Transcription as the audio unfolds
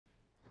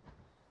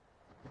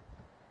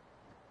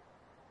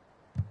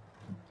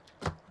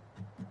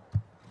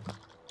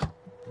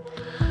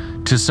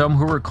To some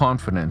who were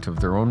confident of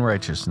their own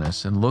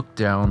righteousness and looked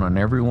down on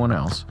everyone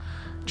else,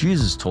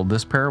 Jesus told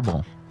this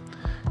parable.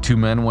 2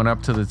 men went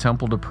up to the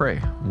temple to pray,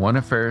 one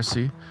a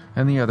Pharisee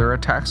and the other a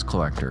tax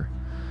collector.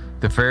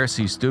 The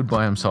Pharisee stood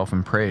by himself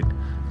and prayed,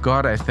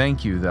 "God, I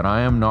thank you that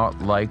I am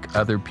not like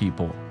other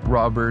people,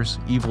 robbers,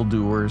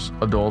 evildoers,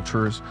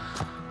 adulterers,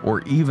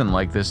 or even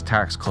like this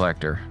tax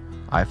collector.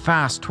 I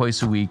fast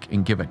twice a week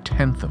and give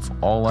 1/10 of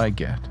all I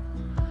get."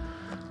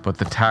 But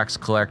the tax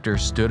collector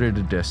stood at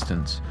a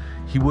distance.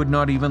 He would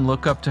not even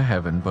look up to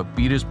heaven, but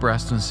beat his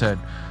breast and said,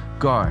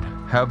 "God,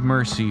 have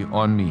mercy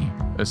on me,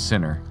 a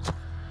sinner."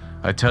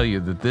 I tell you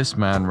that this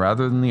man,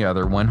 rather than the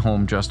other, went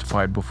home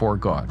justified before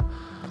God.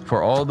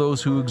 For all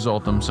those who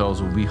exalt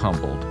themselves will be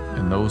humbled,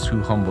 and those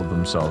who humble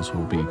themselves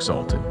will be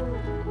exalted.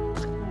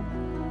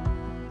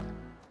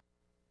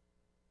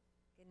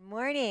 Good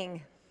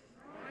morning.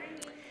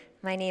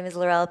 My name is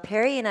Lorelle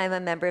Perry, and I'm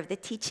a member of the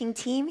teaching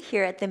team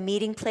here at the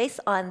meeting place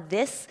on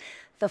this,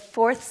 the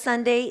 4th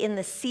Sunday in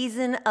the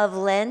season of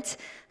Lent.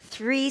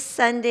 3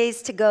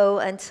 Sundays to go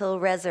until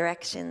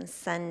Resurrection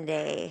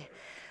Sunday.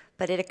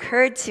 But it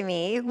occurred to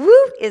me,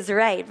 is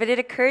right, but it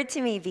occurred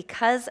to me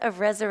because of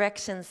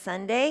Resurrection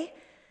Sunday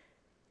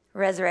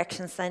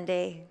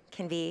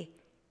can be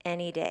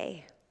any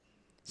day.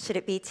 Should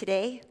it be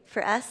today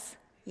for us?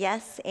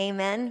 Yes,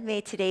 amen. May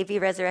today be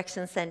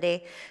Resurrection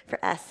Sunday for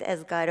us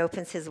as God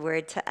opens his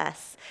word to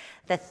us.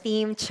 The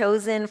theme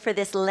chosen for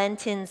this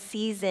Lenten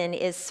season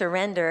is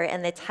surrender,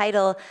 and the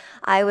title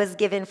I was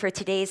given for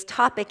today's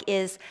topic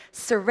is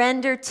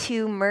Surrender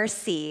to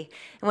Mercy.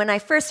 And when I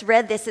first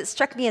read this, it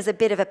struck me as a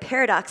bit of a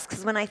paradox,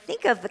 because when I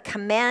think of the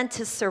command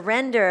to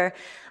surrender,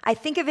 I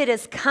think of it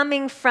as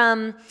coming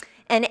from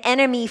an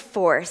enemy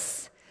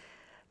force.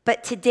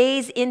 But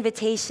today's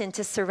invitation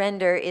to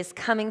surrender is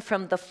coming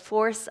from the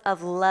force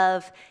of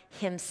love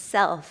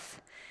himself.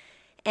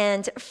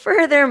 And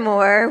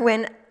furthermore,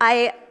 when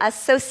I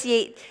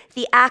associate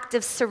the act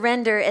of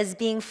surrender as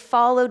being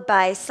followed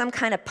by some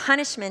kind of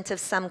punishment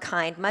of some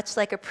kind, much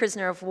like a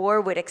prisoner of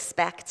war would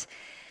expect,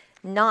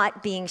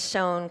 not being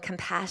shown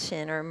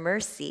compassion or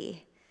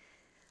mercy.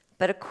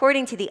 But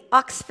according to the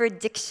Oxford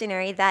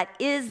Dictionary, that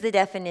is the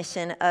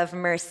definition of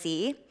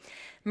mercy.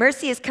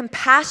 Mercy is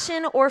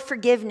compassion or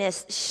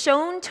forgiveness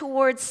shown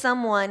towards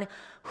someone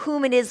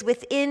whom it is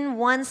within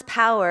one's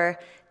power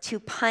to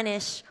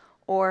punish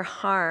or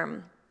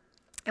harm.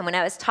 And when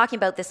I was talking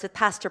about this with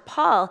Pastor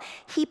Paul,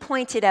 he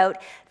pointed out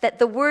that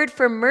the word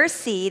for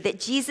mercy that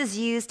Jesus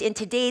used in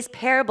today's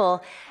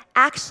parable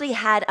actually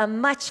had a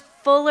much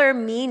fuller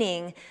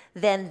meaning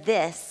than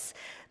this.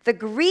 The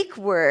Greek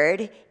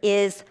word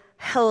is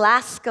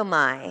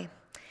hilaskomai,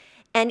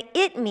 and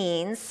it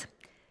means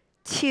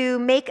to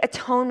make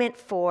atonement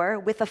for,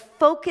 with a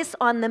focus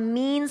on the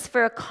means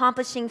for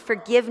accomplishing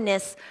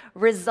forgiveness,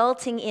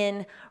 resulting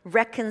in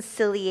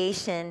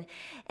reconciliation.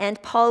 And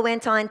Paul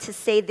went on to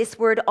say this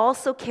word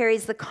also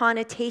carries the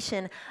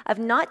connotation of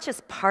not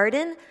just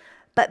pardon,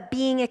 but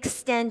being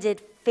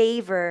extended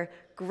favor,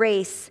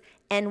 grace,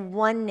 and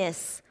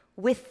oneness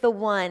with the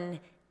one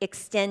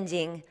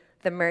extending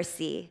the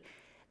mercy.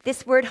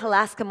 This word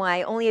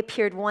hilaskomai only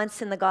appeared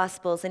once in the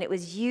Gospels, and it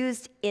was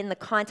used in the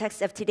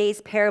context of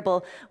today's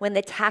parable when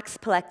the tax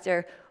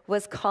collector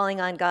was calling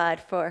on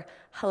God for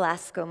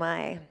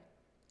hilaskomai.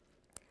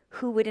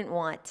 Who wouldn't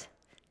want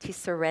to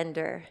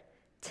surrender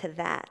to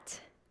that?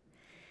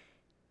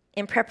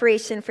 In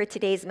preparation for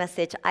today's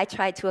message, I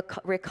tried to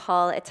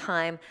recall a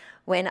time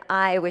when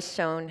I was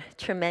shown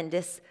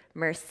tremendous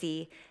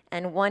mercy,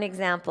 and one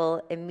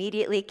example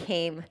immediately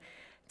came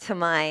to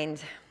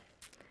mind.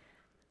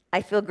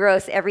 I feel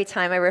gross every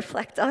time I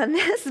reflect on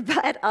this,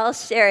 but I'll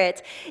share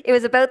it. It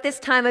was about this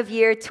time of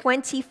year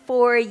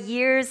 24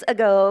 years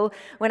ago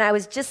when I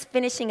was just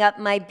finishing up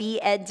my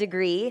B.Ed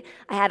degree.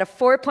 I had a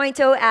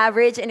 4.0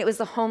 average, and it was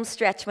the home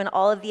stretch when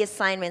all of the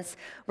assignments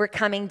were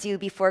coming due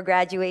before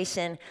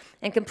graduation.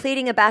 And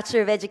completing a Bachelor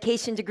of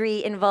Education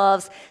degree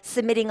involves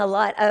submitting a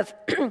lot of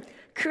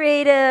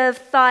creative,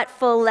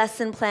 thoughtful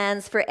lesson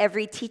plans for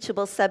every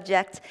teachable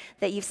subject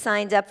that you've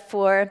signed up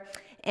for,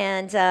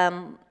 and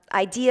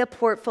idea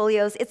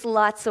portfolios. It's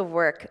lots of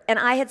work. And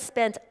I had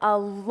spent a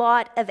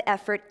lot of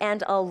effort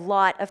and a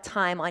lot of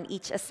time on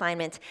each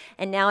assignment.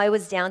 And now I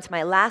was down to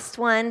my last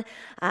one.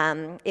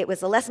 It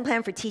was a lesson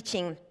plan for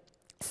teaching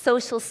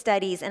social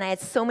studies, and I had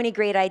so many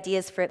great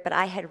ideas for it, but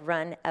I had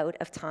run out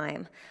of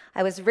time.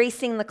 I was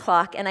racing the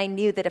clock, and I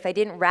knew that if I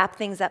didn't wrap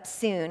things up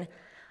soon,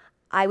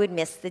 I would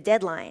miss the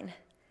deadline.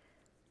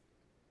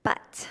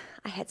 But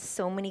I had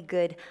so many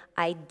good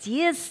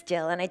ideas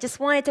still, and I just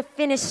wanted to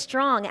finish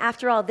strong.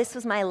 After all, this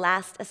was my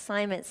last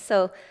assignment,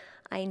 so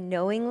I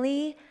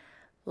knowingly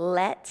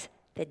let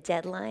the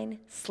deadline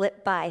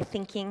slip by,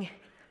 thinking,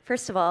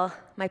 first of all,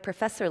 my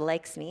professor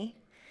likes me.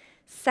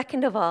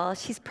 Second of all,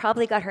 she's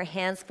probably got her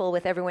hands full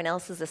with everyone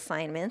else's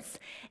assignments,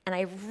 and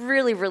I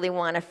really, really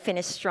want to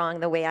finish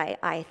strong the way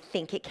I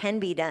think it can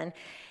be done.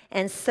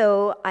 And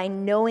so I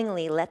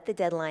knowingly let the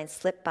deadline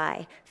slip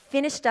by,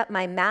 finished up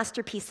my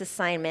masterpiece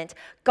assignment,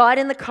 got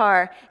in the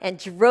car, and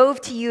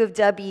drove to U of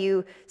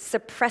W,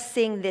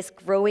 suppressing this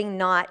growing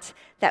knot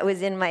that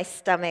was in my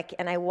stomach.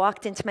 And I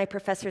walked into my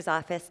professor's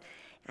office.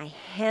 I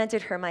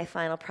handed her my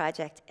final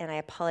project, and I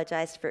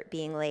apologized for it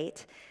being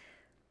late.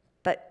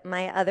 But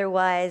my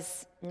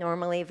otherwise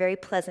normally very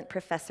pleasant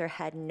professor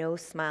had no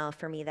smile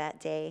for me that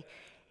day,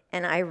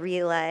 and I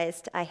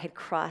realized I had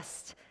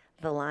crossed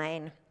the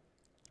line.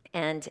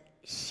 And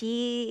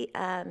she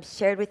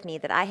shared with me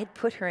that I had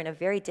put her in a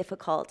very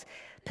difficult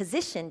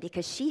position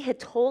because she had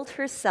told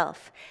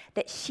herself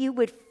that she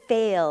would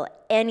fail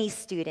any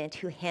student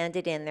who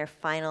handed in their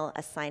final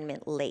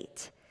assignment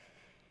late.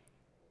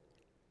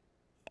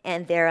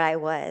 And there I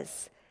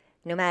was.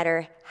 No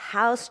matter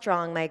how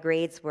strong my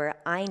grades were,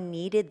 I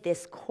needed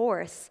this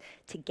course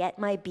to get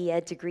my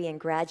BA degree and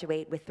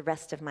graduate with the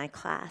rest of my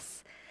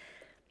class.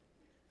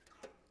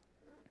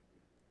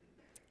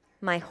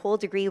 My whole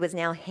degree was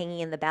now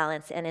hanging in the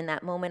balance, and in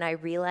that moment I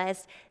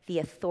realized the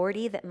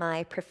authority that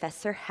my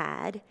professor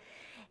had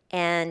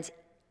and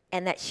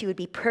that she would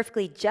be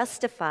perfectly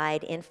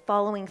justified in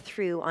following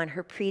through on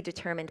her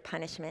predetermined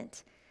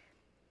punishment.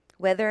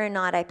 Whether or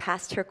not I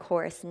passed her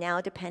course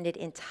now depended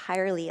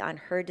entirely on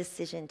her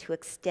decision to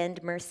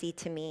extend mercy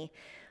to me,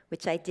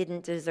 which I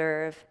didn't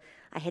deserve.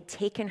 I had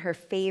taken her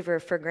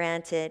favor for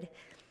granted.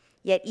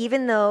 Yet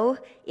even though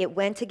it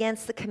went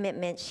against the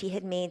commitment she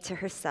had made to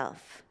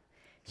herself,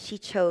 she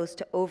chose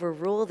to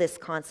overrule this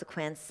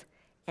consequence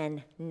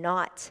and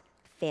not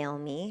fail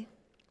me.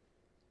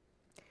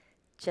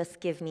 Just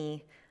give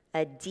me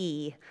a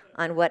D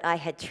on what I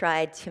had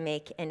tried to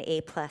make an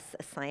A+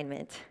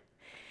 assignment.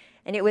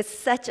 And it was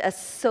such a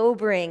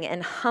sobering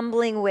and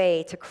humbling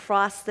way to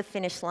cross the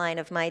finish line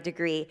of my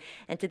degree.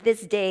 And to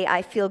this day,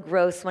 I feel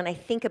gross when I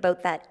think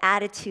about that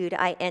attitude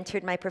I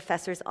entered my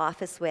professor's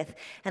office with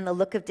and the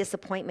look of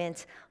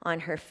disappointment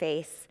on her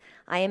face.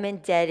 I am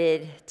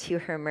indebted to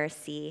her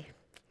mercy.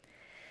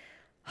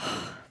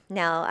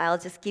 Now, I'll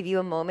just give you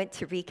a moment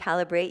to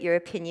recalibrate your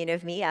opinion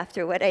of me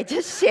after what I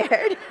just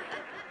shared.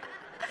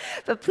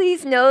 But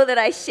please know that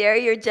I share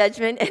your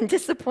judgment and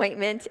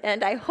disappointment,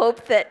 and I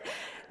hope that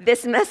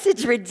this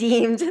message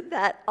redeemed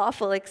that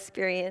awful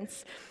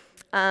experience.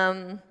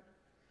 I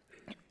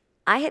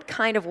had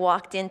kind of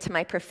walked into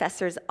my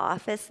professor's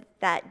office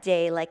that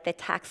day like the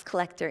tax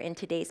collector in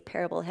today's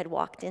parable had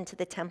walked into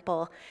the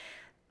temple,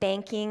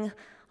 banking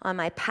on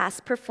my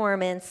past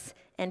performance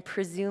and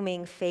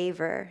presuming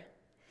favor.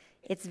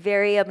 It's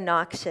very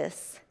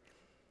obnoxious.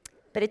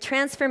 But a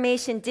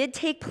transformation did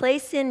take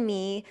place in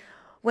me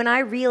when I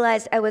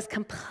realized I was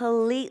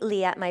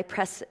completely at my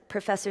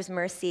professor's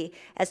mercy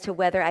as to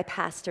whether I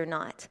passed or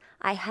not.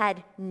 I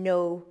had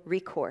no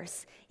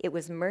recourse. It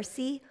was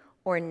mercy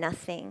or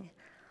nothing.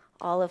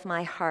 All of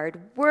my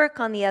hard work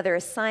on the other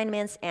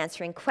assignments,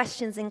 answering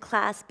questions in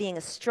class, being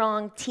a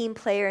strong team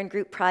player in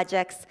group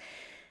projects,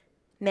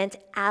 meant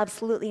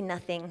absolutely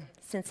nothing,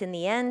 since in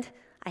the end,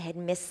 I had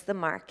missed the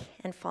mark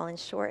and fallen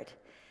short.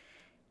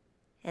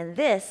 And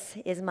this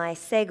is my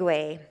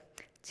segue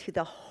to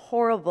the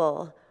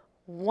horrible,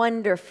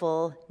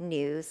 wonderful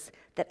news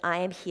that I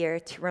am here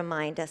to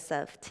remind us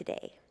of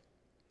today.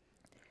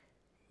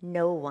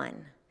 No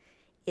one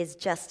is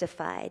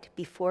justified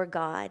before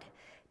God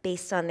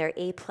based on their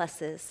A+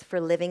 for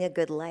living a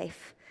good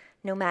life,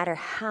 no matter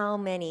how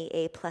many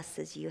A+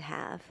 you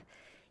have.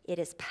 It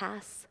is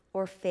pass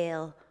or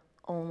fail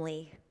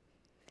only.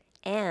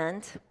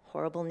 And,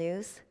 horrible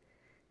news,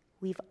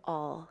 we've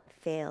all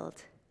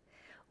failed.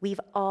 We've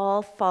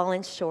all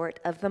fallen short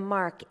of the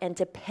mark and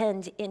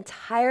depend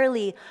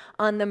entirely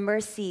on the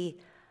mercy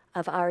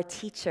of our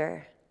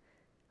teacher,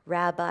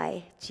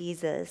 Rabbi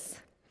Jesus.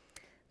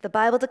 The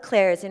Bible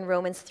declares in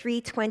Romans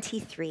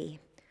 3:23,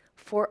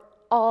 "For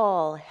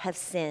all have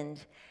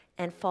sinned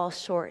and fall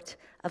short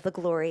of the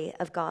glory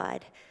of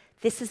God."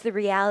 This is the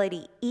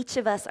reality each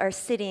of us are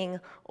sitting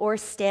or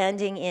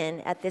standing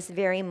in at this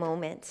very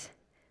moment.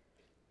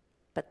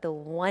 But the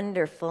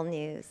wonderful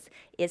news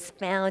is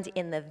found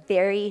in the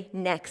very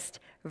next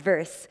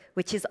verse,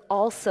 which is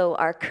also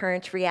our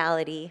current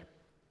reality.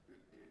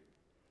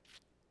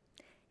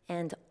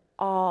 And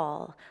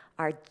all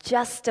are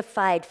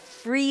justified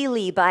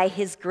freely by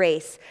his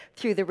grace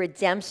through the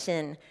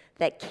redemption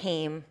that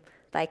came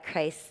by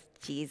Christ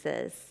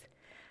Jesus.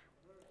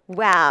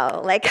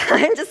 Wow,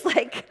 I'm just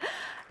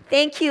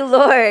thank you,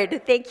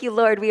 Lord. Thank you,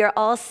 Lord. We are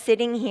all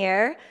sitting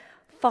here,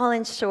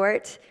 fallen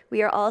short.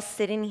 We are all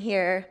sitting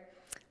here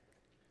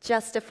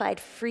justified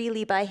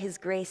freely by his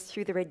grace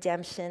through the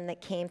redemption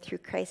that came through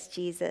Christ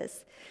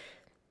Jesus.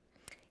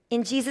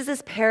 In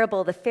Jesus'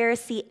 parable, the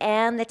Pharisee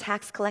and the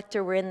tax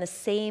collector were in the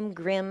same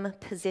grim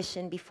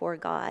position before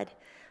God,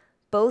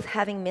 both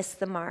having missed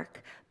the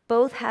mark,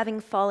 both having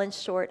fallen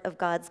short of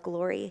God's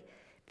glory.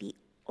 The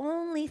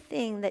only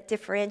thing that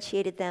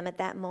differentiated them at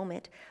that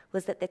moment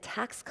was that the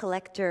tax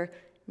collector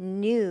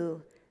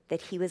knew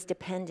that he was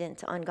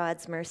dependent on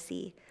God's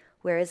mercy,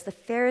 whereas the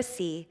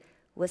Pharisee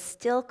was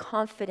still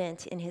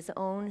confident in his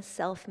own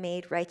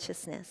self-made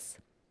righteousness.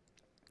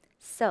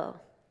 So,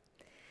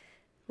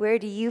 Where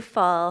do you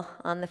fall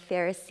on the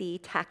Pharisee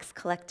tax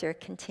collector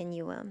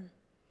continuum?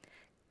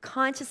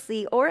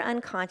 Consciously or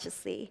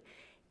unconsciously,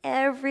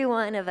 every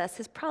one of us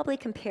has probably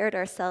compared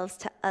ourselves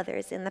to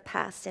others in the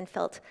past and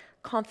felt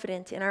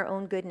confident in our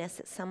own goodness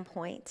at some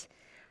point,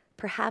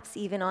 perhaps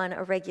even on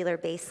a regular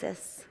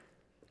basis.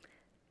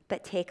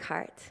 But take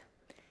heart.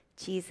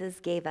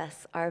 Jesus gave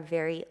us our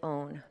very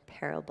own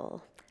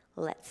parable.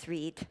 Let's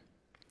read.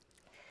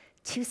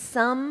 To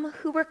some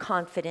who were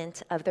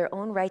confident of their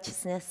own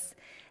righteousness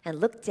and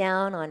looked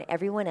down on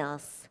everyone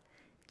else,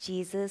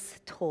 Jesus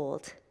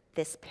told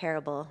this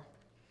parable.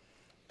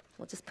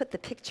 We'll just put the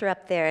picture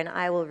up there and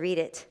I will read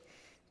it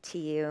to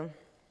you.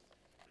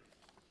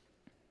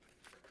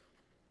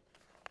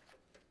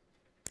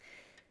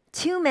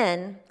 Two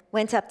men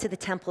went up to the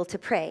temple to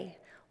pray,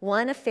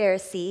 one a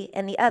Pharisee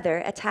and the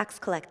other a tax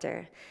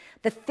collector.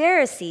 The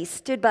Pharisee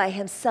stood by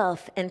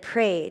himself and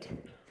prayed,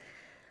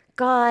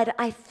 God,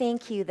 I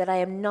thank you that I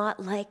am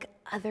not like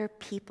other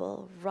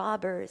people,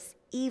 robbers,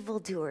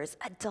 evildoers,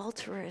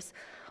 adulterers,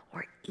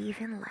 or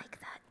even like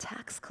that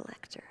tax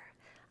collector.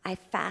 I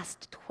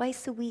fast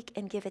twice a week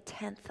and give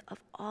 1/10 of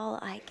all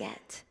I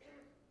get.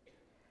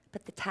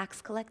 But the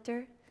tax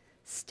collector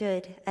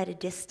stood at a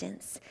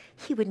distance.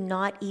 He would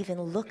not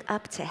even look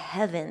up to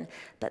heaven,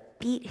 but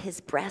beat his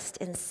breast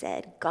and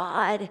said,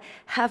 God,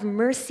 have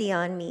mercy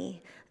on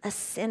me, a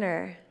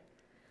sinner.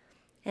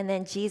 And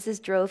then Jesus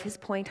drove his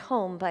point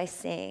home by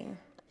saying,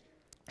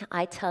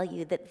 I tell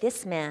you that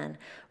this man,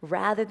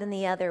 rather than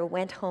the other,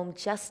 went home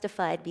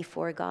justified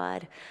before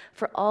God.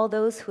 For all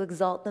those who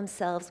exalt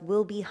themselves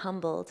will be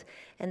humbled,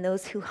 and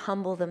those who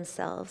humble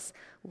themselves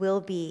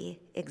will be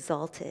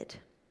exalted.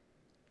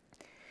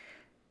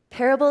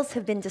 Parables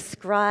have been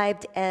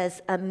described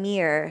as a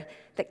mirror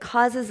that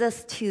causes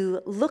us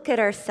to look at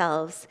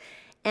ourselves,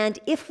 and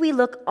if we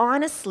look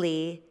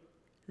honestly,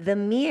 the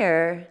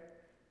mirror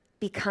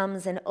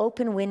becomes an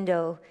open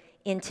window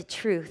into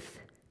truth.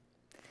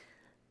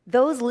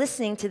 Those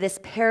listening to this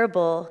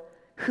parable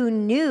who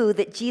knew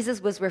that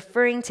Jesus was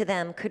referring to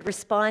them could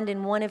respond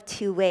in one of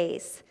two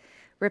ways: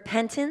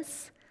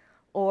 repentance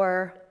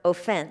or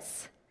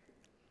offense.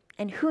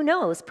 And who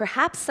knows,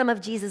 perhaps some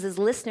of Jesus'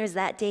 listeners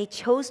that day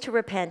chose to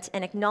repent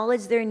and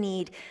acknowledge their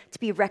need to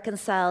be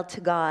reconciled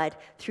to God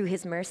through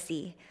his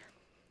mercy.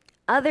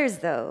 Others,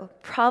 though,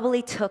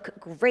 probably took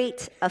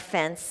great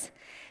offense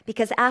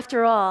because,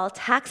 after all,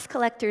 tax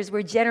collectors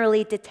were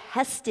generally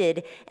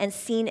detested and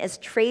seen as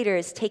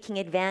traitors taking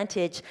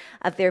advantage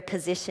of their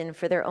position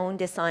for their own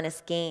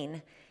dishonest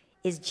gain.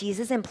 Is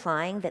Jesus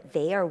implying that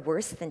they are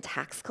worse than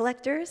tax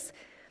collectors?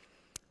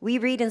 We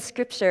read in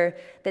Scripture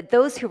that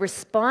those who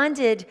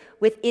responded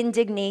with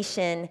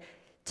indignation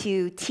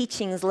to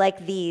teachings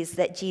like these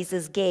that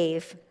Jesus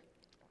gave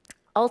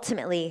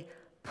ultimately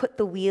put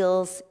the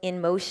wheels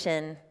in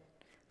motion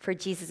for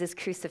Jesus'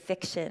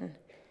 crucifixion,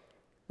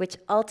 which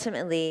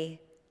ultimately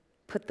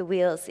put the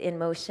wheels in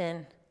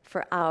motion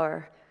for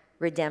our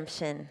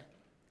redemption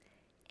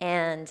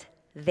and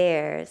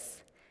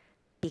theirs.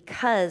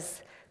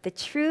 Because the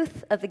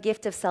truth of the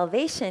gift of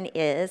salvation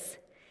is,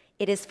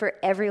 it is for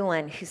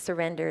everyone who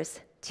surrenders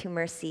to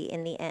mercy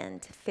in the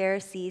end,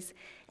 Pharisees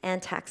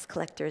and tax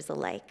collectors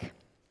alike.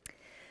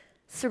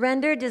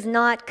 Surrender does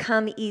not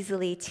come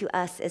easily to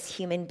us as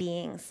human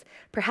beings.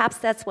 Perhaps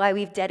that's why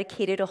we've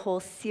dedicated a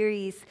whole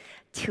series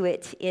to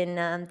it in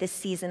this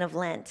season of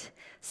Lent.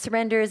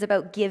 Surrender is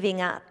about giving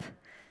up,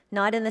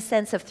 not in the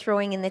sense of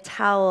throwing in the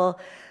towel,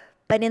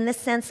 but in the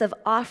sense of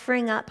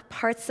offering up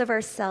parts of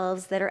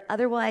ourselves that are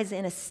otherwise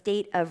in a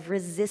state of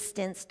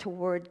resistance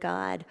toward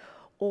God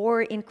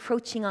or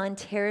encroaching on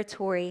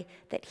territory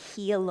that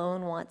he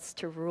alone wants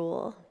to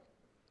rule.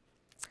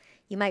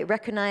 You might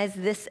recognize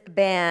this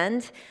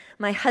band.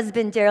 My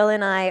husband, Daryl,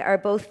 and I are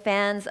both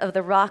fans of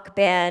the rock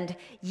band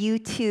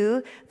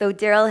U2, though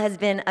Daryl has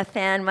been a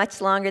fan much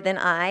longer than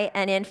I.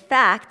 And in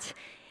fact,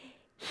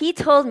 he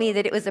told me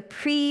that it was a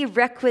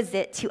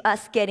prerequisite to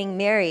us getting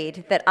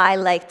married that I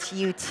liked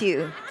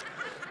U2.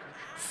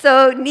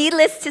 So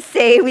needless to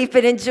say, we've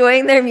been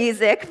enjoying their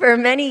music for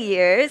many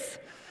years.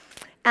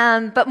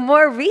 But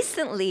more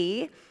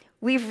recently,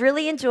 we've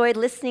really enjoyed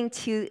listening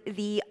to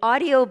the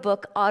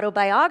audiobook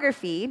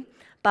autobiography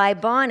by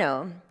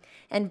Bono.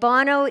 And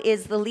Bono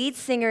is the lead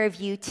singer of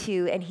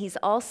U2, and he's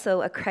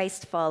also a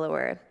Christ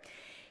follower.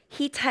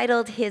 He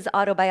titled his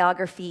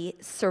autobiography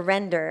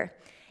Surrender.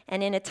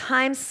 And in a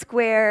Times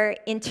Square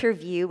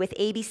interview with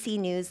ABC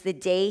News the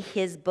day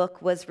his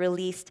book was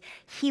released,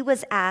 he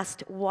was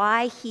asked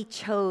why he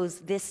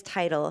chose this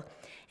title.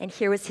 And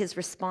here was his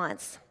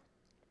response.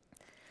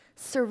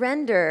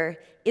 Surrender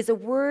is a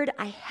word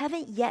I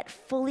haven't yet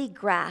fully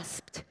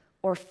grasped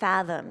or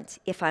fathomed,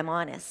 if I'm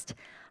honest.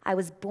 I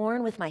was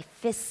born with my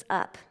fists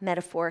up,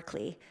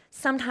 metaphorically,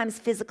 sometimes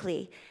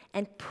physically,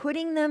 and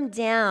putting them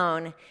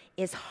down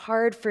is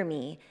hard for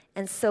me,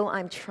 and so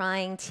I'm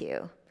trying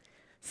to.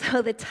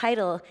 So the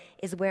title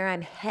is where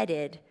I'm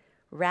headed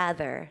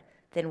rather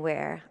than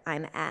where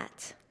I'm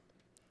at.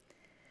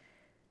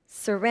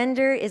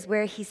 Surrender is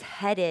where he's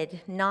headed,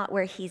 not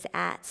where he's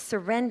at.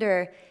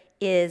 Surrender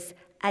is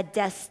a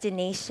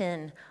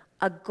destination,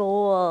 a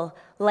goal,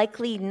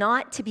 likely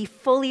not to be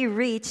fully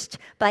reached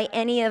by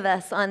any of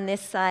us on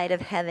this side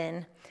of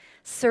heaven.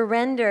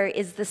 Surrender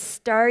is the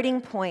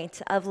starting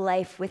point of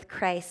life with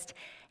Christ,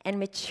 and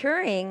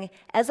maturing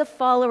as a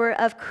follower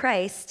of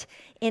Christ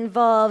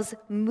involves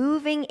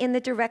moving in the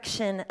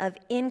direction of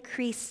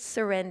increased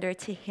surrender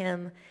to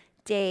Him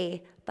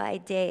day by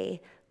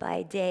day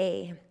by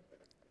day.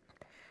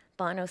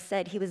 Bono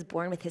said he was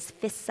born with his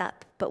fists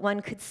up, but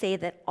one could say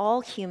that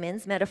all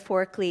humans,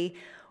 metaphorically,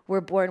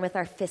 were born with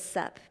our fists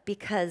up,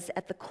 because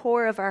at the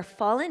core of our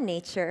fallen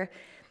nature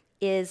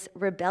is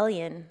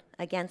rebellion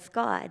against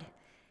God,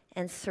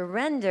 and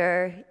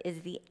surrender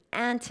is the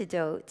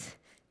antidote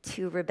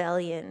to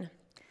rebellion.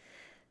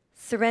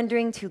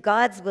 Surrendering to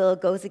God's will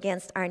goes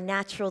against our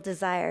natural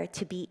desire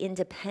to be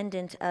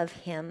independent of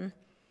Him,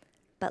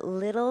 but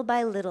little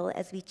by little,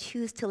 as we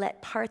choose to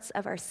let parts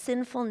of our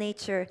sinful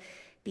nature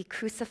be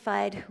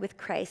crucified with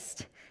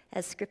Christ,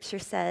 as Scripture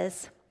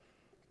says,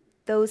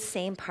 those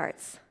same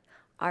parts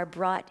are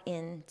brought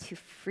into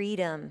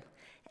freedom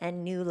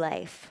and new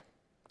life.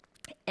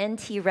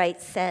 N.T.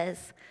 Wright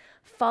says,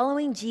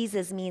 following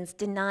Jesus means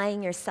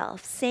denying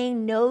yourself,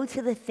 saying no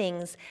to the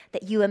things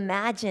that you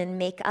imagine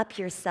make up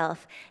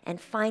yourself, and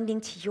finding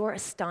to your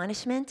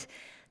astonishment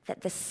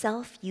that the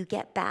self you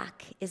get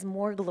back is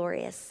more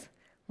glorious,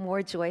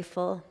 more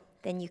joyful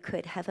than you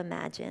could have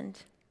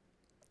imagined.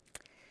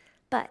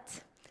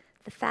 But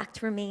the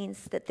fact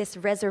remains that this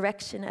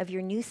resurrection of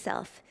your new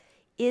self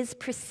is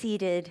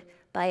preceded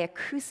by a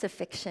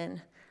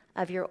crucifixion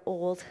of your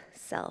old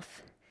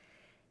self.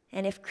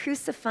 And if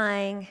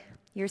crucifying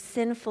your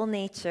sinful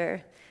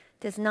nature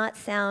does not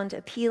sound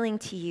appealing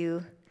to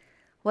you,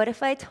 what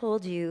if I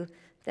told you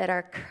that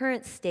our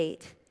current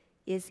state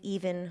is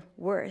even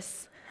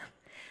worse?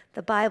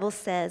 The Bible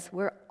says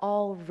we're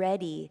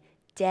already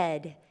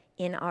dead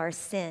in our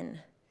sin.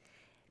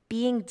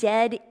 Being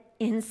dead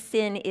in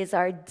sin is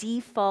our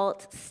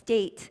default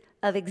state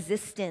of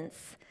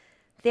existence.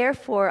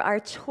 Therefore, our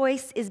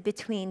choice is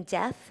between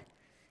death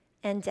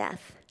and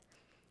death.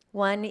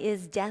 One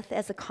is death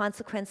as a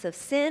consequence of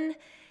sin,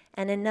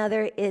 and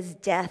another is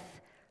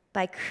death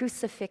by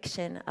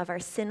crucifixion of our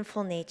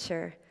sinful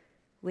nature,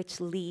 which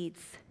leads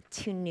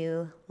to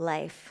new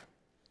life.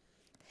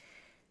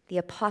 The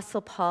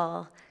Apostle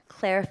Paul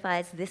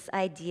clarifies this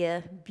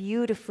idea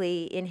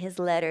beautifully in his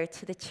letter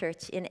to the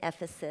church in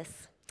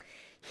Ephesus.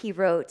 He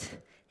wrote,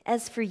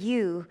 "As for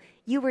you,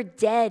 you were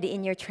dead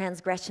in your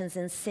transgressions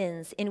and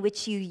sins, in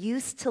which you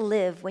used to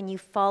live when you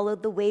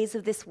followed the ways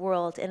of this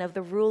world and of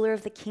the ruler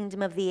of the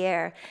kingdom of the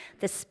air,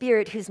 the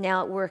spirit who's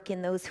now at work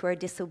in those who are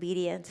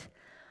disobedient.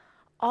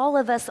 All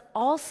of us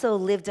also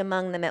lived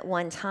among them at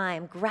one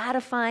time,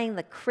 gratifying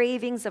the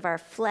cravings of our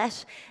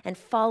flesh and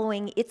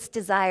following its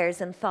desires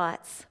and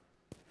thoughts.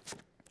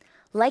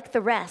 Like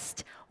the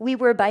rest, we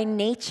were by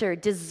nature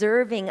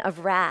deserving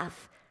of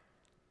wrath,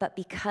 but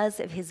because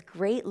of His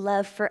great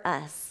love for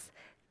us,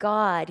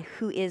 God,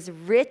 who is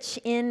rich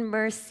in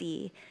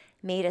mercy,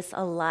 made us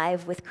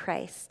alive with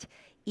Christ,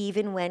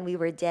 even when we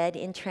were dead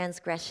in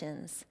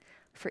transgressions.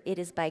 For it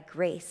is by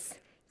grace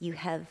you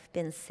have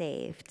been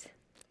saved."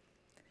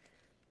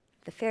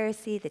 The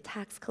Pharisee, the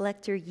tax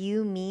collector,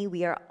 you, me,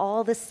 we are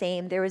all the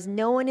same. There is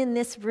no one in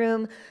this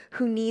room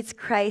who needs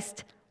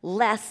Christ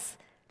less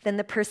than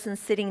the person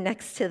sitting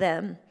next to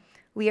them.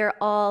 We are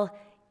all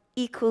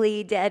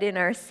equally dead in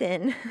our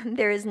sin.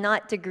 There is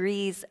not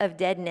degrees of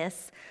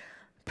deadness,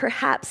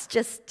 perhaps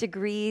just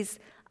degrees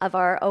of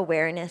our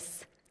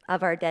awareness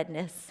of our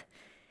deadness.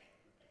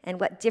 And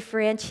what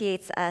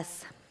differentiates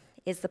us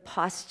is the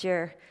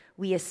posture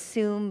we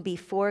assume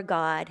before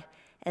God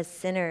as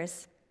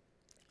sinners.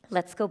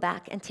 Let's go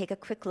back and take a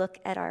quick look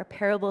at our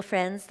parable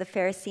friends, the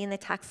Pharisee and the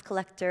tax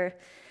collector.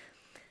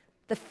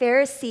 The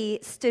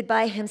Pharisee stood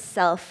by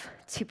himself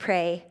to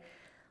pray,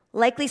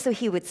 likely so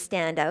he would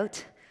stand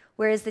out,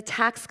 whereas the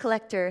tax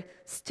collector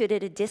stood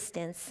at a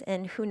distance,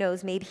 and who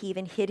knows, maybe he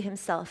even hid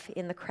himself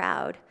in the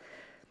crowd.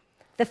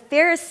 The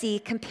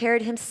Pharisee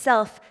compared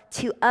himself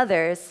to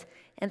others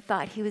and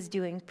thought he was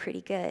doing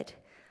pretty good,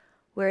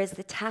 whereas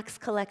the tax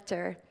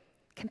collector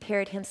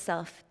compared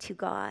himself to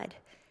God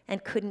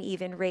and couldn't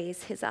even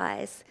raise his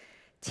eyes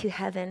to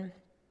heaven.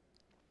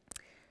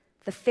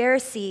 The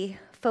Pharisee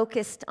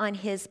focused on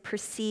his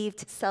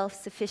perceived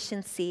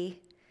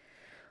self-sufficiency,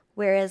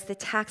 whereas the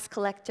tax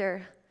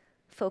collector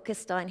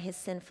focused on his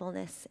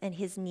sinfulness and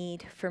his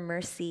need for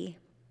mercy.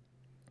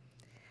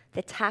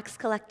 The tax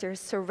collector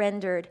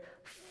surrendered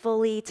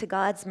fully to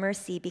God's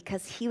mercy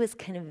because he was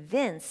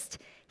convinced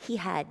he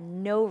had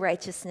no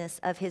righteousness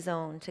of his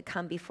own to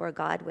come before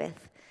God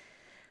with.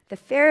 The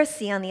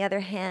Pharisee, on the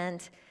other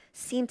hand,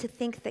 seemed to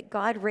think that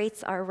God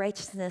rates our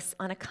righteousness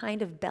on a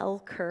kind of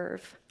bell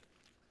curve,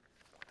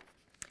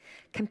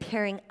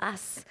 comparing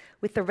us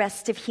with the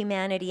rest of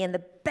humanity, and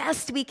the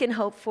best we can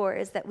hope for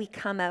is that we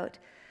come out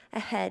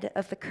ahead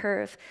of the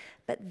curve.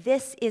 But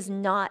this is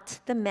not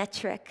the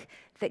metric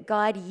that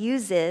God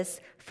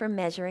uses for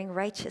measuring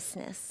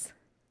righteousness.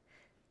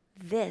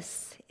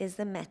 This is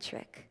the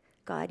metric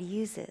God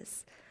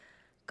uses.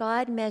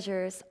 God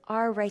measures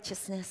our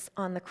righteousness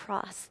on the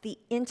cross, the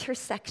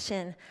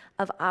intersection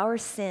of our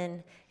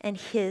sin and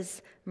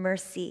his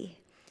mercy.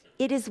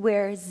 It is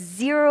where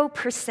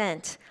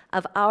 0%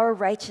 of our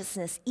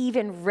righteousness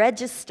even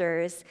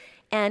registers,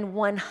 and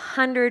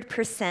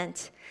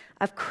 100%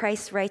 of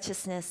Christ's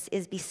righteousness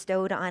is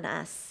bestowed on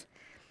us.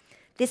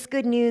 This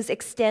good news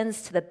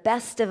extends to the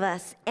best of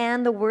us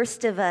and the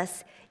worst of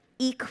us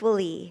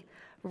equally.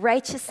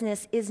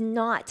 Righteousness is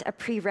not a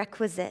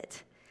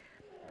prerequisite.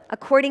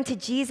 According to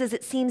Jesus,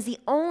 it seems the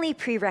only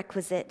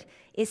prerequisite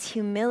is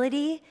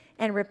humility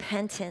and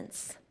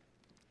repentance.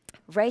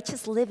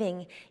 Righteous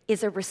living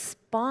is a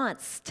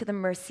response to the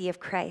mercy of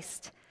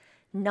Christ,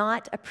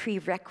 not a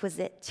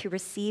prerequisite to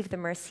receive the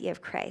mercy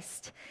of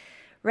Christ.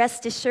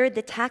 Rest assured,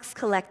 the tax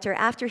collector,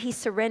 after he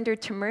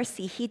surrendered to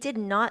mercy, he did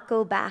not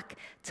go back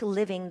to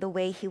living the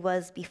way he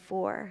was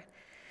before.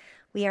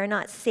 We are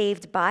not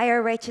saved by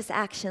our righteous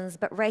actions,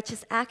 but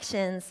righteous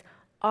actions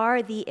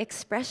are the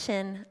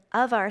expression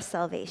of our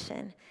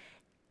salvation.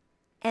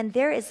 And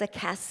there is a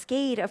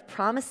cascade of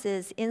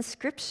promises in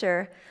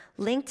Scripture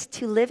linked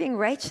to living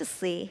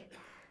righteously.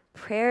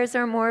 Prayers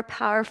are more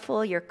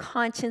powerful, your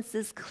conscience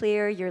is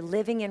clear, you're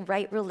living in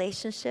right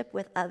relationship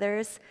with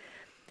others,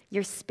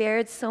 you're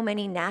spared so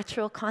many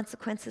natural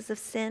consequences of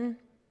sin.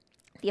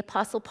 The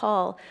Apostle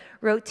Paul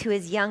wrote to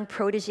his young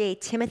protege,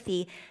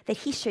 Timothy, that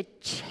he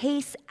should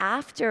chase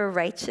after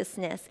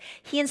righteousness.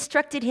 He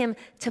instructed him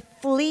to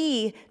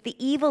flee the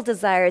evil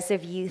desires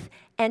of youth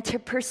and to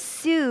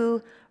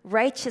pursue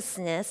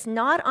righteousness,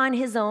 not on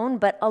his own,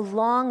 but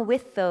along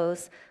with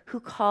those who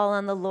call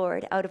on the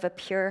Lord out of a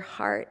pure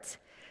heart.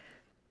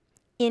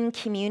 In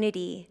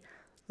community,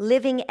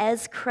 living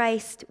as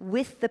Christ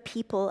with the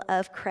people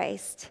of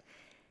Christ.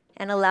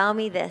 And allow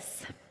me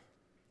this.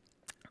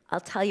 I'll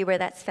tell you where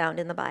that's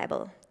found in the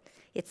Bible.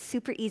 It's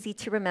super easy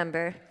to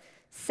remember.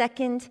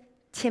 2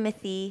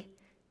 Timothy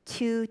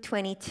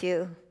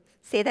 2:22.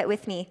 Say that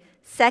with me.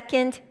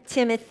 2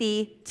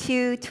 Timothy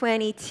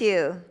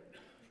 2:22.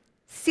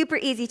 Super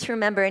easy to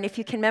remember, and if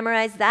you can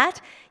memorize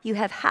that, you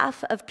have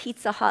half of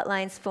Pizza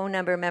Hotline's phone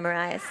number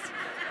memorized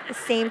at the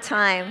same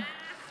time.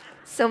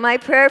 So my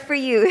prayer for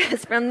you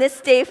is from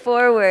this day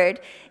forward,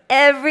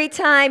 every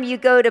time you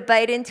go to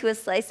bite into a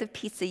slice of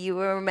pizza, you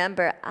will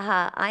remember,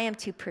 I am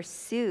to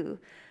pursue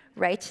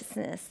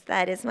righteousness.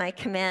 That is my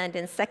command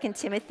in 2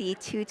 Timothy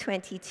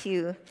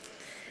 2:22.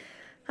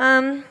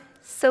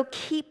 So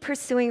keep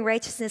pursuing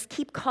righteousness.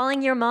 Keep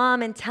calling your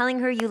mom and telling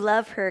her you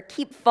love her.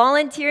 Keep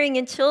volunteering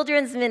in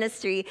children's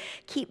ministry.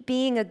 Keep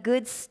being a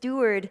good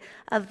steward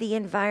of the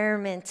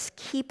environment.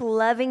 Keep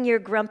loving your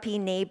grumpy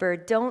neighbor.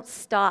 Don't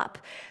stop.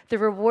 The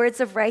rewards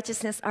of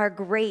righteousness are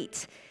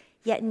great,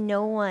 yet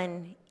no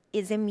one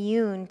is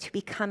immune to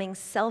becoming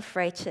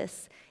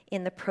self-righteous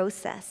in the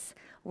process.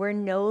 We're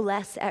no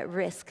less at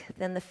risk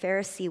than the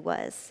Pharisee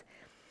was.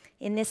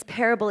 In this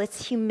parable,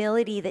 it's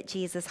humility that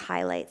Jesus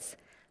highlights.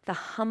 The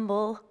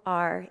humble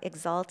are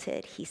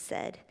exalted, he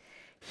said.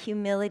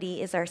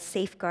 Humility is our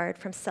safeguard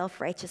from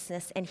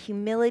self-righteousness, and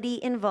humility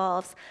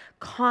involves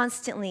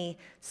constantly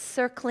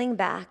circling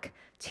back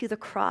to the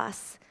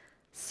cross,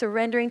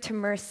 surrendering to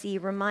mercy,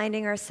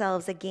 reminding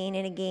ourselves again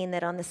and again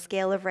that on the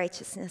scale of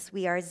righteousness,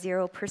 we are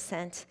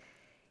 0%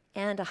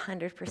 and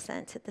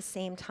 100% at the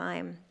same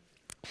time.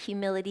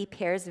 Humility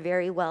pairs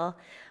very well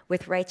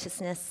with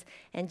righteousness,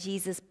 and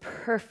Jesus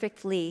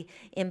perfectly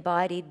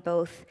embodied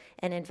both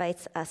and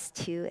invites us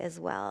to as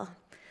well.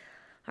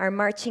 Our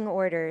marching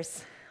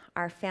orders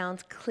are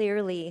found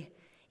clearly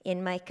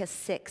in Micah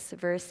 6,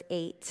 verse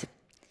 8.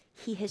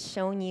 He has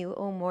shown you,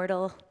 O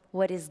mortal,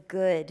 what is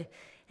good.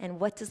 And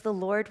what does the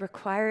Lord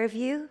require of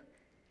you?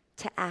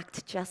 To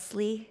act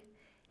justly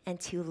and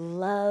to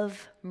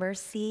love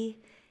mercy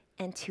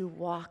and to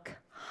walk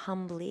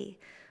humbly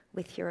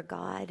with your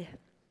God.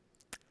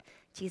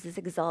 Jesus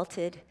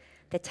exalted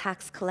the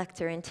tax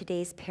collector in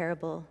today's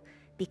parable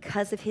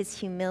because of his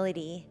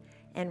humility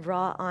and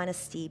raw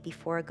honesty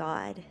before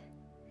God.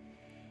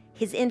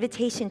 His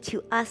invitation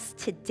to us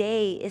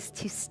today is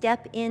to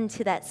step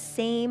into that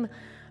same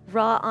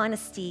raw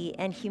honesty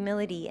and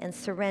humility and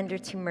surrender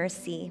to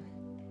mercy.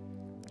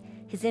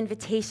 His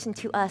invitation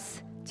to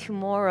us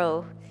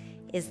tomorrow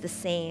is the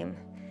same,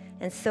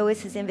 and so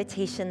is his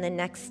invitation the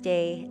next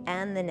day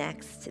and the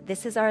next.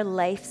 This is our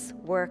life's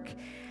work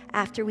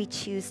after we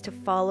choose to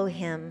follow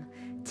him,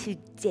 to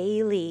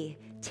daily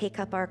take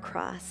up our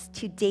cross,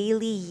 to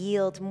daily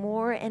yield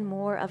more and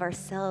more of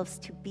ourselves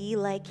to be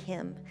like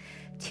him,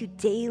 to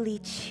daily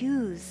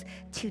choose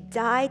to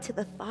die to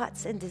the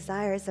thoughts and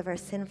desires of our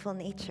sinful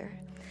nature,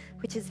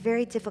 which is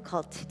very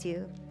difficult to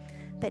do.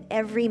 But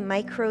every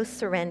micro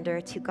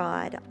surrender to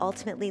God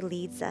ultimately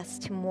leads us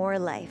to more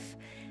life,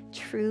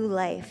 true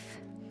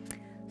life.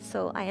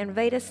 So I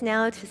invite us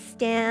now to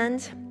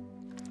stand,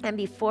 and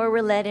before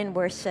we're led in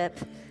worship,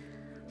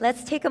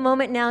 let's take a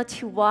moment now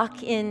to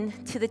walk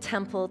into the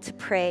temple to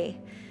pray,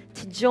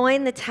 to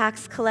join the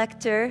tax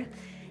collector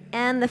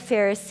and the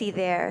Pharisee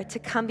there, to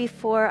come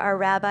before our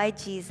Rabbi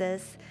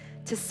Jesus,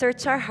 to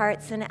search our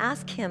hearts and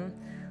ask him,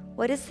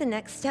 what is the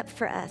next step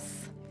for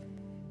us?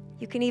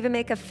 You can even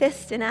make a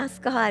fist and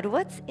ask God,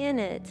 what's in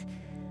it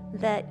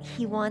that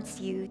he wants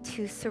you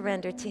to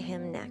surrender to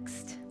him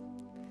next?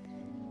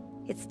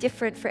 It's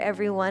different for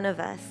every one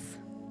of us.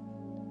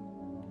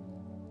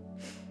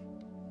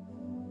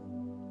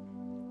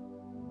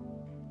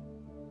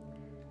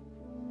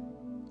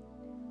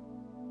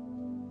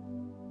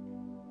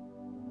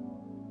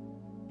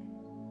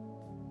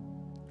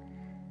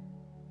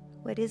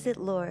 What is it,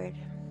 Lord?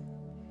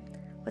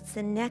 What's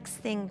the next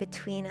thing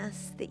between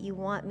us that you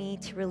want me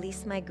to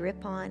release my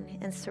grip on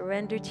and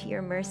surrender to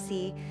your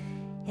mercy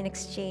in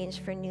exchange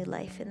for new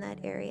life in that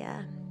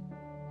area?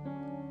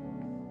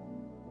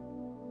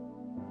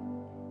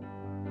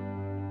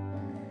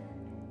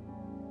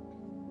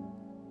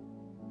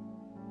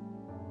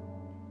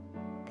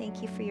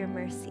 Thank you for your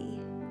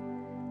mercy.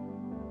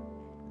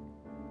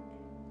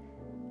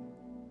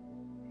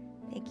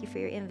 Thank you for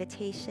your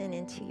invitation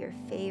into your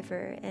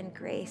favor and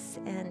grace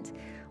and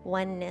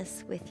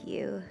oneness with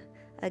you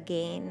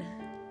again.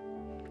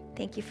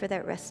 Thank you for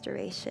that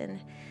restoration.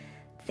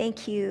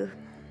 Thank you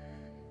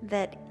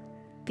that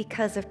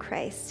because of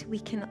Christ, we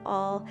can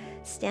all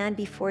stand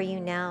before you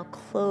now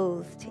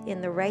clothed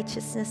in the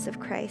righteousness of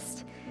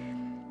Christ.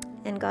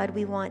 And God,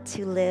 we want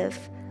to live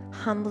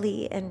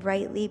humbly and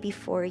rightly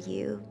before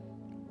you.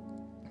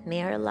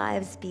 May our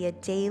lives be a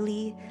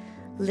daily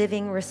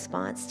living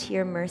response to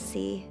your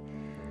mercy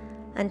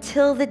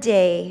until the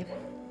day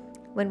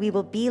when we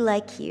will be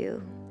like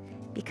you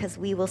because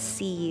we will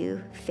see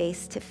you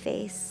face to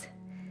face.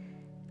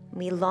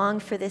 We long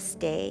for this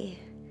day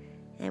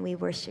and we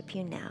worship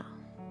you now.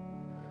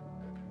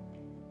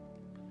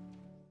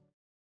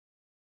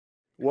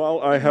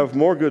 Well, I have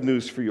more good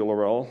news for you,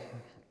 Lorelle.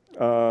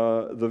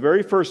 The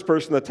very first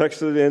person that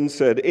texted in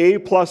said, A++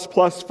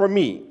 from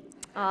me.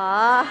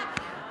 Ah,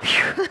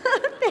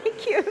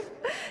 thank you.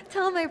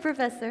 Tell my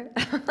professor.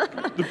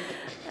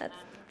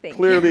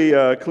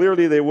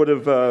 Clearly they would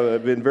have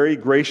been very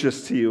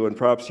gracious to you, and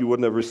perhaps you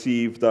wouldn't have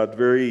received that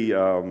very,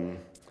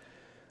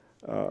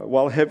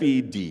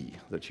 heavy D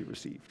that you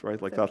received,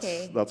 right? Like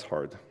okay. That's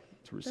hard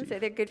to receive. So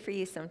they're good for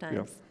you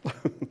sometimes. Yeah.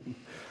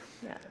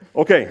 Yeah.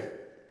 Okay.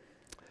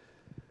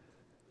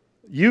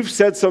 You've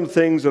said some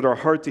things that are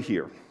hard to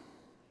hear.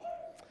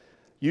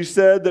 You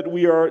said that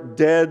we are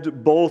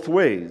dead both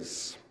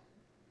ways.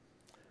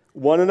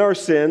 One in our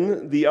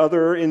sin, the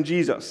other in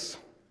Jesus.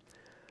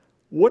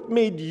 What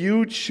made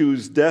you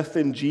choose death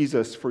in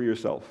Jesus for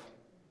yourself?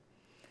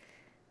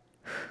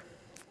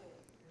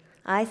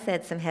 I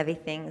said some heavy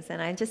things,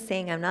 and I'm just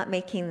saying I'm not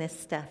making this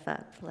stuff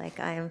up. Like,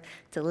 I am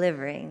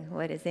delivering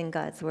what is in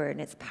God's word, and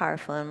it's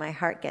powerful, and my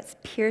heart gets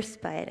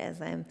pierced by it as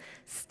I'm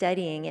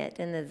studying it.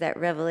 And as that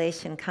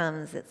revelation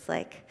comes, it's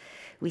like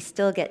we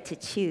still get to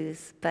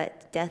choose,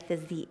 but death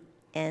is the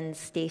end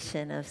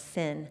station of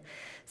sin.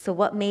 So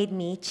what made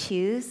me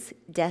choose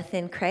death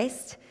in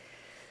Christ?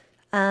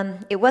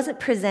 It wasn't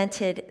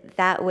presented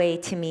that way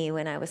to me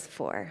when I was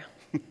 4.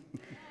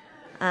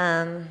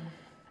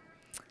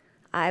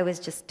 I was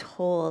just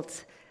told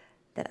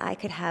that I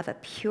could have a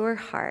pure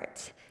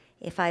heart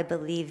if I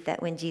believed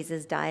that when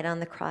Jesus died on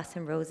the cross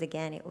and rose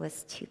again, it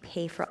was to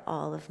pay for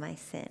all of my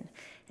sin.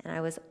 And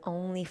I was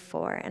only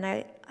 4. And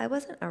I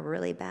wasn't a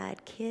really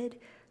bad kid,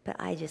 but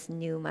I just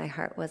knew my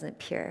heart wasn't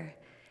pure.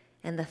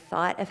 And the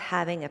thought of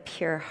having a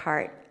pure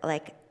heart,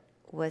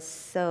 was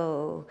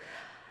so...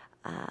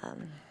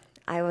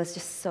 I was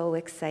just so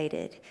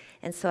excited.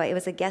 And so I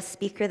was a guest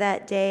speaker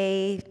that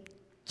day,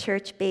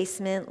 church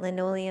basement,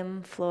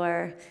 linoleum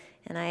floor,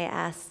 and I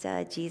asked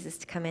Jesus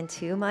to come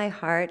into my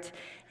heart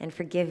and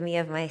forgive me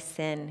of my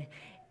sin.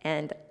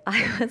 And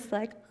I was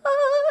like,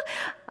 oh.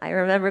 I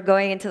remember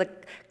going into the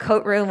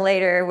coat room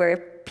later where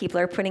people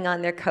are putting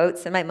on their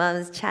coats and my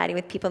mom's chatting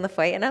with people in the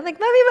foyer, and I'm like,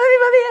 Mommy,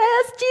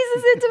 I asked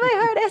Jesus into my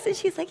heart. And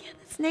she's like, yeah,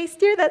 that's nice,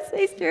 dear, that's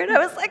nice, dear. And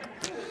I was like,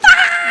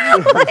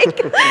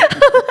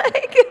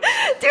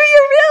 do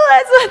you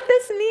realize what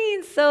this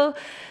means?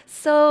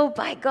 So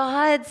by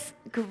God's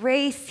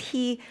grace,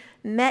 he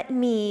met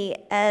me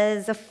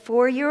as a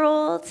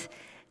 4-year-old,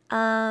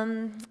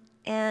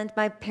 and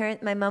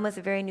my mom was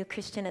a very new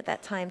Christian at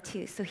that time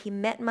too. So he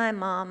met my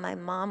mom. My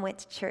mom went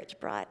to church,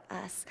 brought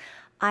us.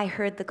 I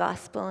heard the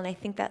gospel, and I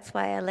think that's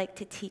why I like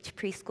to teach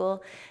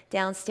preschool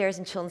downstairs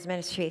in children's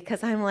ministry,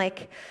 because I'm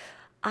like,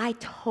 I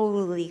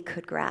totally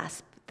could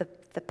grasp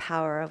the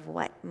power of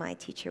what my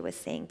teacher was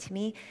saying to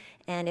me.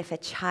 And if a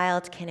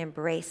child can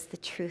embrace the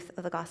truth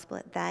of the gospel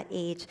at that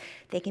age,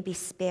 they can be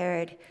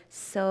spared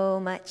so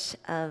much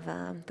of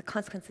the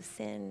consequence of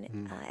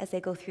sin as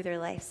they go through their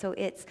life. So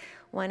it's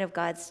one of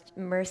God's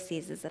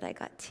mercies is that I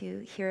got to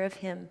hear of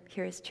him,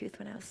 hear his truth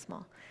when I was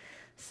small.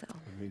 So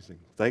amazing.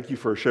 Thank you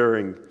for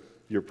sharing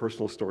your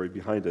personal story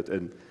behind it.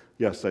 And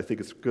yes, I think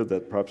it's good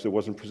that perhaps it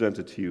wasn't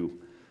presented to you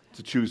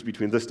to choose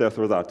between this death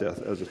or that death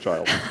as a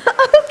child.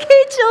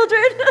 Okay,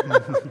 children.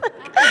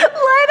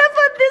 Line up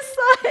on this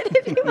side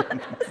if you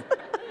want.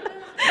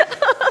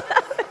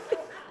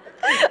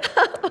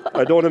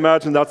 I don't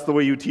imagine that's the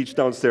way you teach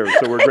downstairs,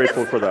 so we're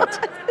grateful for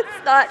that.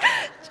 It's not.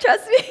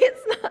 Trust me,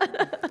 it's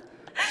not.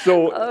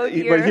 So, Oh, but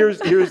dear. here's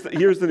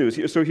the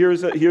news. So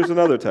here's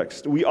another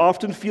text. We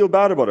often feel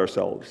bad about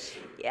ourselves.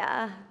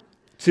 Yeah.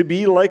 To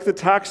be like the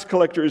tax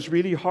collector is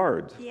really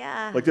hard.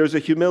 Yeah. Like there's a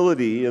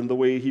humility in the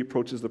way he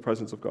approaches the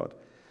presence of God.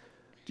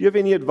 Do you have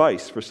any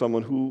advice for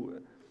someone who,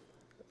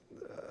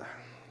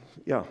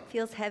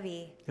 feels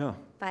heavy yeah,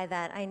 by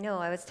that? I know.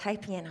 I was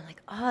typing it, and I'm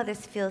like, oh,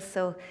 this feels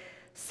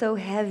so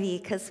heavy,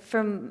 because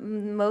for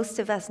most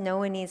of us, no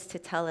one needs to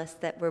tell us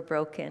that we're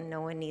broken.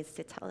 No one needs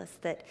to tell us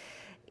that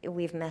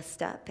we've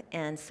messed up,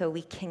 and so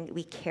we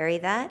carry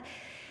that.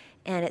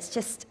 And it's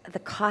just the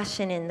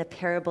caution in the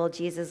parable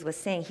Jesus was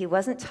saying. He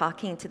wasn't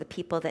talking to the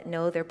people that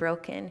know they're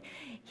broken.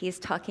 He's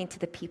talking to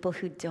the people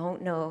who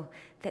don't know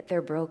that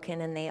they're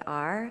broken, and they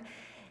are.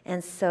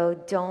 And so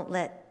don't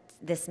let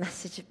this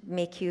message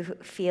make you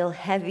feel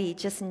heavy.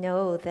 Just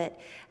know that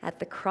at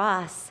the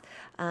cross,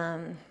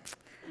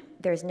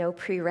 there's no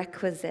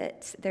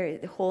prerequisite.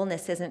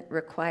 Wholeness isn't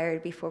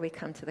required before we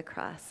come to the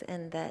cross,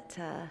 and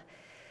that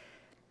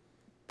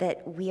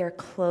we are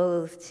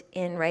clothed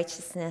in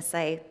righteousness.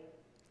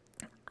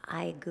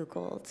 I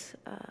Googled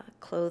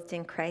clothed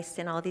in Christ,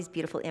 and all these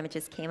beautiful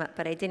images came up,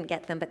 but I didn't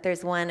get them. But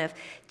there's one of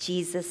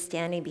Jesus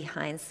standing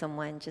behind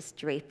someone, just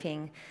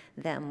draping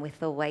them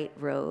with a white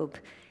robe.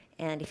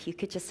 And if you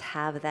could just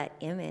have that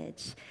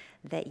image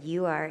that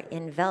you are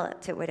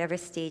enveloped at whatever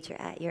stage you're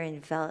at, you're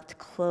enveloped,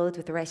 clothed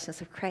with the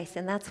righteousness of Christ.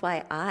 And that's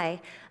why I,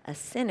 a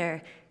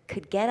sinner,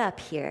 could get up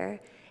here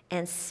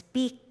and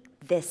speak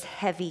this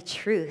heavy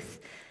truth,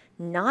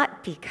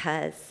 not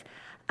because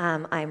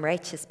I'm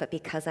righteous, but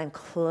because I'm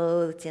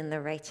clothed in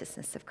the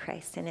righteousness of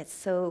Christ. And it's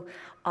so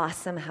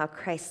awesome how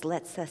Christ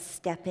lets us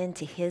step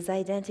into his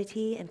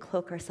identity and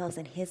cloak ourselves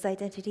in his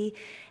identity.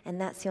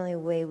 And that's the only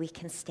way we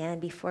can stand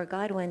before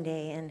God one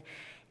day.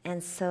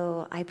 And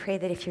so I pray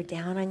that if you're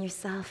down on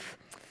yourself,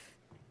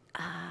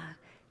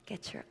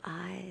 get your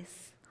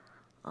eyes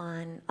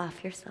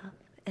off yourself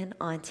and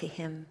onto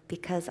him,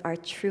 because our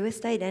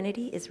truest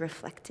identity is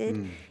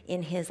reflected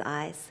in his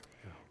eyes.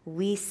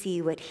 We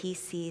see what he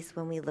sees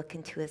when we look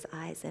into his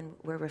eyes, and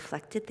we're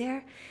reflected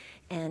there,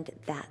 and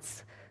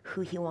that's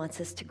who he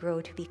wants us to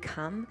grow to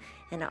become.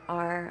 And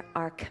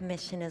our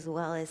commission as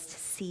well is to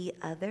see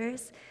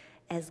others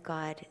as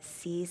God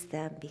sees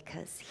them,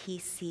 because he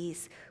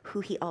sees who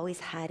he always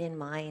had in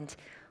mind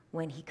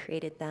when he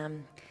created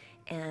them.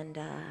 And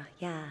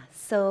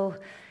so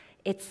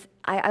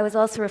I was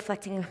also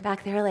reflecting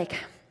back there, like,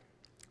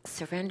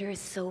 surrender is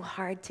so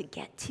hard to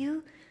get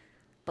to.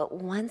 But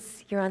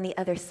once you're on the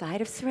other side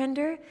of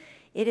surrender,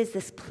 it is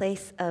this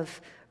place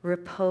of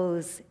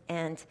repose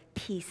and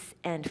peace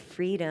and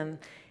freedom,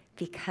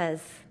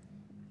 because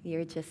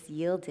you're just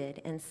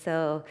yielded. And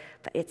so,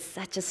 but it's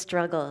such a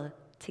struggle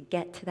to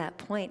get to that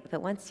point.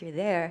 But once you're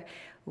there,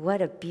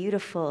 what a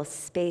beautiful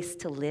space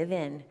to live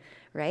in,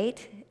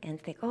 right? And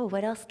think, oh,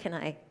 what else can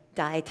I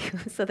die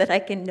to so that I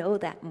can know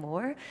that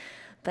more?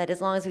 But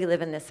as long as we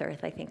live in this earth,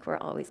 I think we're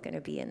always going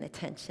to be in the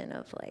tension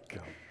of like...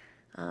 Yeah.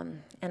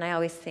 And I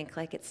always think,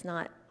 like, it's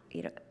not,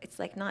 it's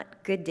like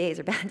not good days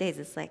or bad days.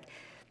 It's like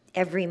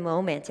every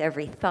moment,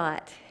 every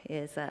thought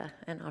is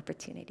an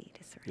opportunity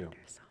to surrender.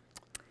 Yeah. So.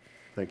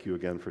 Thank you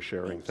again for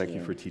sharing. Thank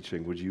you for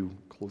teaching. Would you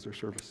close our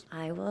service?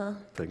 I will.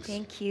 Thanks.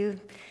 Thank you.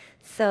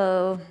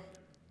 So,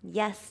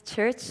 yes,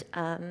 church,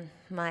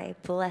 my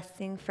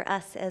blessing for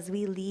us as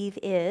we leave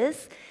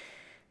is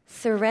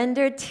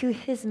surrender to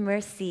his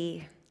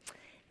mercy.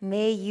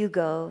 May you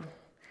go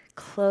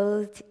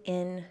clothed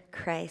in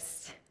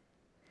Christ,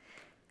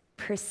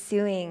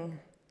 pursuing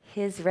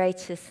his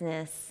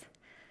righteousness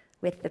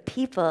with the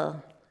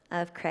people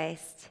of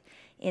Christ,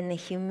 in the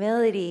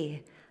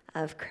humility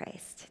of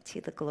Christ,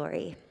 to the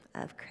glory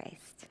of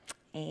Christ.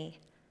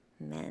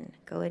 Amen.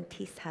 Go in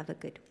peace. Have a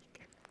good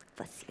week.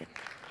 Bless you.